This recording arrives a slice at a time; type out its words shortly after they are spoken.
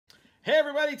Hey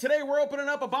everybody, today we're opening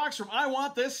up a box from I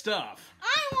Want This Stuff.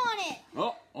 I want it!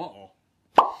 Oh, uh-oh.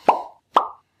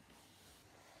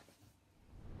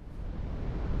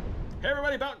 Hey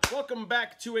everybody, welcome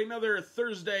back to another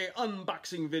Thursday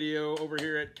unboxing video over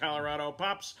here at Colorado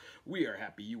Pops. We are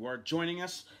happy you are joining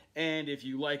us. And if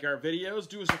you like our videos,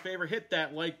 do us a favor, hit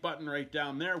that like button right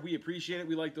down there. We appreciate it.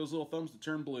 We like those little thumbs to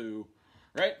turn blue.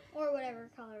 Right? Or whatever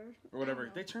color. Or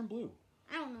whatever. They turn blue.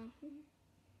 I don't know.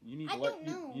 You need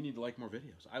to like more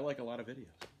videos. I like a lot of videos.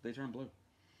 They turn blue.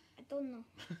 I don't know.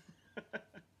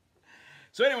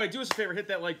 So anyway, do us a favor, hit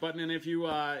that like button, and if you,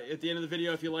 at the end of the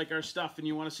video, if you like our stuff and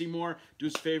you want to see more, do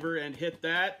us a favor and hit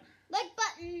that like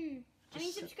button.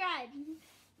 Subscribe.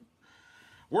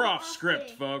 We're off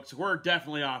script, folks. We're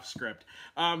definitely off script.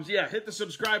 So yeah, hit the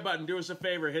subscribe button. Do us a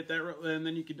favor, hit that, and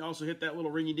then you can also hit that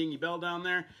little ringy-dingy bell down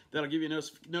there. That'll give you a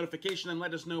notification and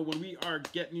let us know when we are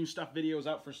getting new stuff videos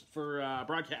out for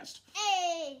broadcast.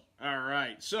 Hey. All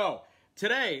right. So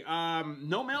today,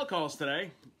 no mail calls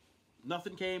today.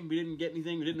 Nothing came. We didn't get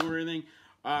anything. We didn't order anything.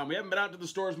 We haven't been out to the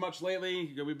stores much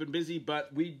lately. We've been busy,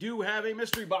 but we do have a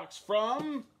mystery box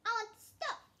from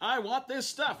I Want This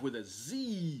Stuff with a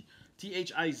Z.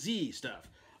 T-H-I-Z stuff.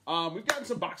 We've gotten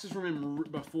some boxes from him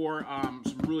before,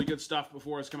 some really good stuff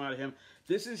before it's come out of him.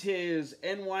 This is his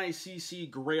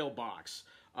NYCC Grail box.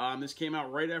 This came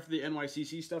out right after the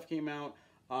NYCC stuff came out,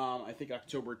 I think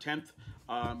October 10th.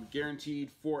 Guaranteed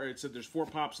it said there's 4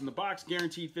 pops in the box,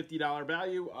 guaranteed $50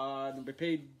 value. We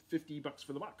paid $50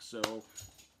 for the box, so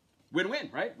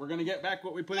win-win, right? We're going to get back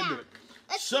what we put into it.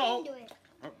 Let's get into it.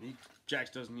 Oh,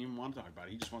 Jax doesn't even want to talk about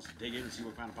it. He just wants to dig in and see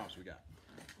what kind of pops we got.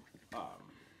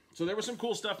 So there was some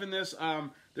cool stuff in this.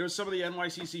 There was some of the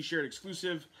NYCC shared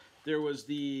exclusive. There was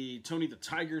the Tony the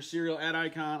Tiger cereal ad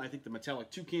icon. I think the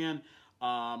metallic toucan.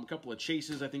 A couple of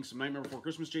chases. I think some Nightmare Before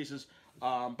Christmas chases.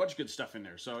 Bunch of good stuff in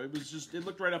there. So it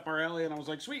looked right up our alley, and I was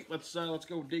like, sweet, let's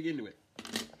go dig into it.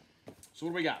 So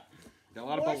what do we got? Got a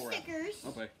lot of bubble wrap. Stickers.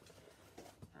 Okay.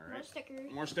 All right. More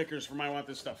stickers. More stickers from I Want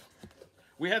This Stuff.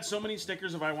 We had so many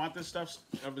stickers of I Want This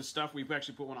Stuff we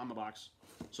actually put one on the box,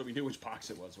 so we knew which box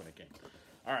it was when it came.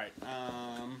 All right.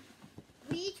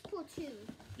 We each pull 2.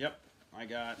 Yep. I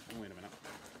got. Oh, wait a minute.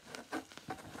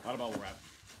 A lot of bubble wrap.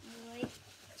 Wait.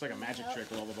 It's like a magic trick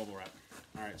with all the bubble wrap.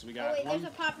 All right. So we got. Oh wait, there's a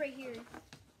pop right here.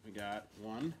 We got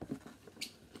 1.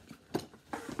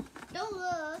 Don't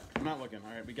look. I'm not looking.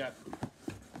 All right. We got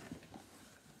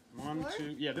 1, 4?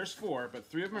 2. Yeah, there's 4, but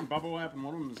 3 of them are bubble wrap, and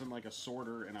one of them is in like a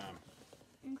sorter and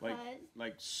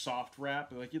like soft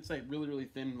wrap. Like it's like really really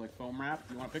thin like foam wrap.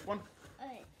 Do you want to pick one?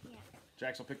 Yeah.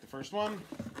 Jax will pick the first one.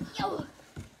 Yo.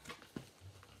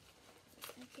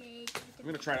 Okay. I'm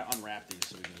gonna try to unwrap these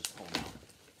so we can just pull them out.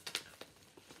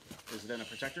 Is it in a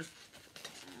protector?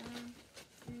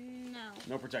 No.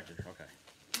 No protector. Okay.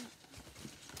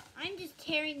 I'm just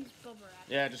tearing this bubble wrap.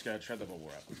 Yeah, I just gotta shred the bubble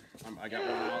wrap. I got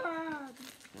one out.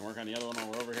 Gonna work on the other one while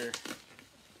we're over here.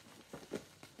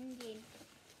 Okay.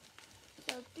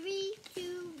 So 3,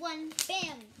 2, 1,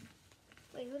 bam.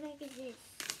 Wait, who the heck is this?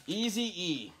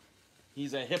 Eazy-E.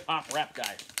 He's a hip-hop rap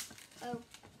guy. Oh.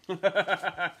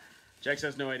 Jax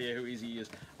has no idea who Eazy-E is.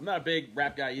 I'm not a big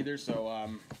rap guy either, so,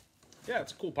 yeah,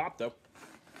 it's a cool pop, though.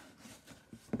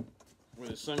 With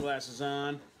his sunglasses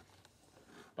on.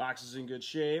 Box is in good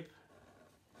shape.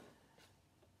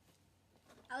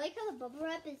 I like how the bubble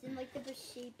wrap is in, like, the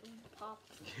shape of the pop.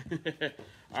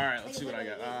 All right, let's see what I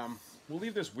got. We'll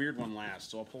leave this weird one last,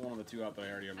 so I'll pull one of the 2 out that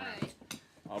I already unwrapped. Right.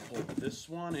 I'll pull this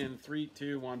one in 3,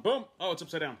 2, 1. Boom! Oh, it's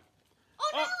upside down.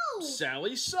 Oh, no!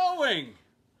 Sally's sewing.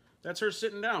 That's her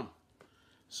sitting down.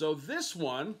 So this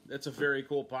one, that's a very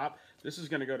cool pop. This is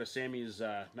going to go to Sammy's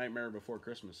Nightmare Before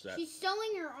Christmas set. She's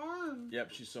sewing her arm.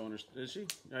 Yep, she's sewing her. Is she?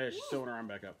 Oh, yeah, she's sewing her arm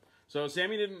back up. So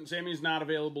Sammy's not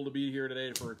available to be here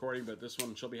today for recording, but this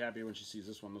one, she'll be happy when she sees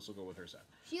this one. This will go with her set.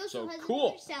 She also has cool.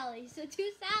 another Sally, so 2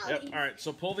 Sallys. Yep. All right.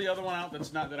 So pull the other one out.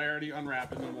 That I already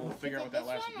unwrapped, and then we'll figure out what that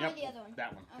last one. Yep. The other one?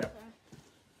 That one. Okay. Yep.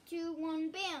 2,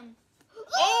 1, bam.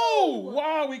 Oh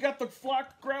wow! We got the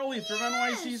flocked growly from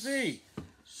NYCC.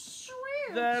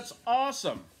 Swear. That's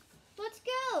awesome. Let's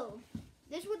go.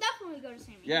 This would definitely go to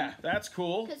Sammy. Yeah, that's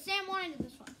cool. Because Sam wanted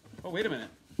this one. Oh wait a minute.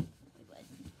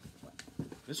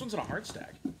 This one's in a hard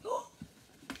stack.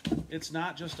 It's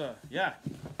not just a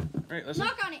Right, listen.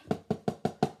 Knock on it.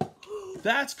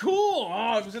 That's cool.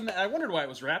 Oh, it was in. I wondered why it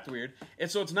was wrapped weird.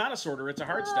 So it's not a sorter. It's a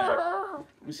hard stack.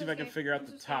 Let me see if I can figure out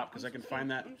the top because I can find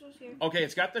that. I'm so scared. Okay,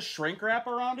 it's got the shrink wrap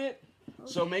around it,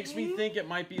 so it makes me think it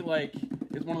might be like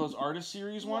it's one of those artist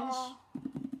series ones.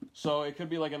 So it could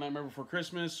be like a Nightmare Before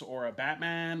Christmas or a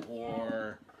Batman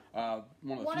or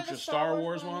one of the future Star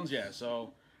Wars ones. Yeah,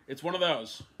 so it's one of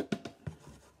those.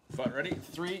 But ready?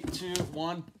 3, 2,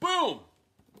 1, boom!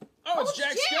 Oh, it's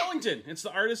Jack Skellington. It's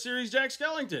the Artist Series Jack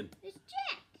Skellington. It's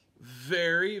Jack.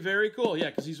 Very, very cool. Yeah,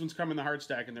 because these ones come in the hard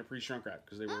stack and they're pre-shrunk wrap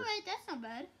because they were. All right, that's not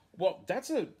bad. Well, that's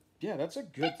a good. That's a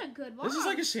good one. This is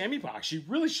like a Sammy box. She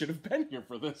really should have been here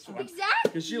for this one. Exactly.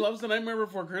 Because she loves the Nightmare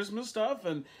Before Christmas stuff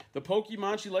and the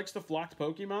Pokemon. She likes the flocked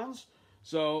Pokemons.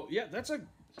 So yeah, that's a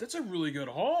really good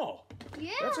haul.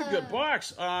 Yeah. That's a good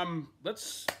box. I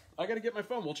gotta get my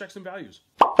phone. We'll check some values.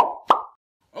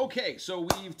 Okay, so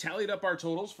we've tallied up our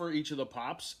totals for each of the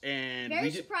pops, and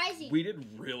surprising. We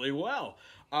did really well.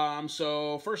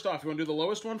 So first off, you want to do the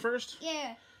lowest one first?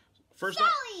 Yeah. First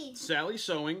Sally. off, Sally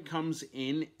Sewing comes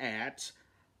in at,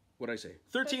 what did I say?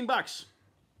 $13.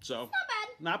 So Not bad.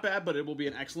 Not bad, but it will be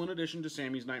an excellent addition to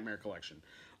Sammy's Nightmare collection.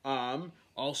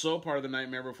 Also part of the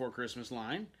Nightmare Before Christmas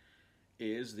line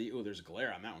is the, oh, there's a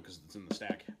glare on that one because it's in the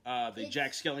stack. The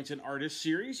Jack Skellington Artist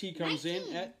Series. He comes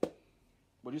 19. in at,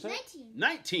 what do you say?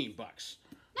 19. $19. Not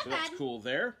So bad. that's cool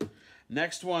there.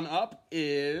 Next one up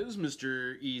is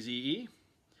Mr. Eazy-E.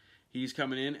 He's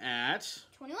coming in at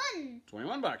 21.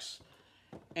 $21.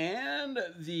 And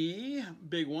the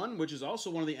big one, which is also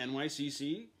one of the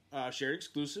NYCC shared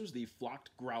exclusives, the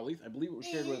Flocked Growlithe. I believe it was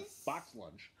shared with Box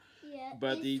Lunch. Yeah.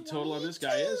 But the total on this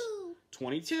guy is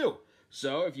 22.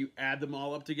 So if you add them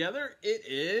all up together, it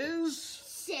is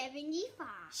 75.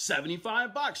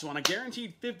 So on a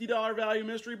guaranteed $50 value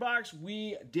mystery box,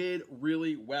 we did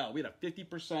really well. We had a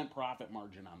 50% profit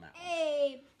margin on that one.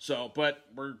 Hey. So, but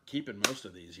we're keeping most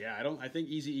of these. Yeah, I think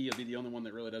Eazy-E will be the only one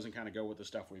that really doesn't kind of go with the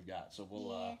stuff we've got. So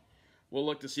we'll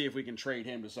look to see if we can trade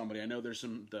him to somebody. I know there's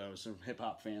some hip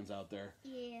hop fans out there.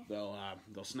 Yeah. They'll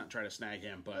try to snag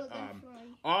him. But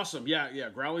definitely. awesome. Yeah.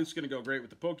 Growlithe's gonna go great with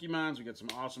the Pokemons. We got some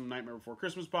awesome Nightmare Before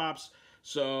Christmas pops.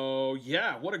 So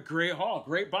yeah, what a great haul.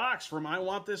 Great box from I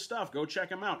Want This Stuff. Go check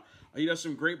him out. He does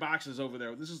some great boxes over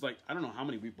there. This is like, I don't know how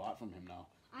many we bought from him now.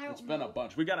 It's been a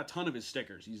bunch. We got a ton of his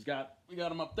stickers. We got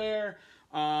them up there.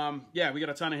 Yeah, we got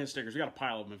a ton of his stickers. We got a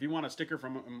pile of them. If you want a sticker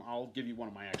from him, I'll give you one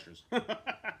of my extras.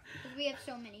 We have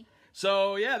so many.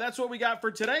 So yeah, that's what we got for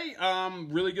today.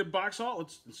 Really good box haul.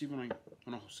 Let's see if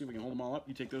we can hold them all up.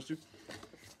 You take those two.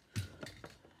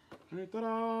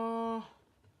 Ta-da!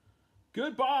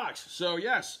 Good box. So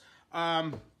yes,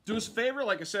 do us a favor,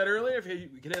 like I said earlier, if you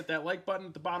can hit that like button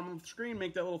at the bottom of the screen,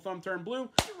 make that little thumb turn blue.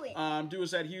 Do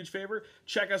us that huge favor.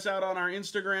 Check us out on our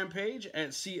Instagram page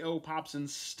at CO Pops and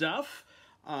Stuff.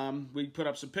 We put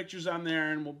up some pictures on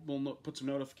there, and we'll put some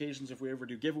notifications if we ever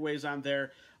do giveaways on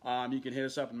there. You can hit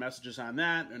us up and message us on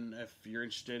that, and if you're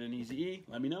interested in Eazy-E,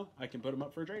 let me know. I can put them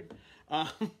up for a trade.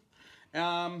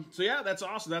 So yeah, that's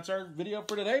awesome. That's our video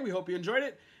for today. We hope you enjoyed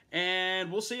it,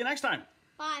 and we'll see you next time.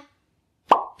 Bye.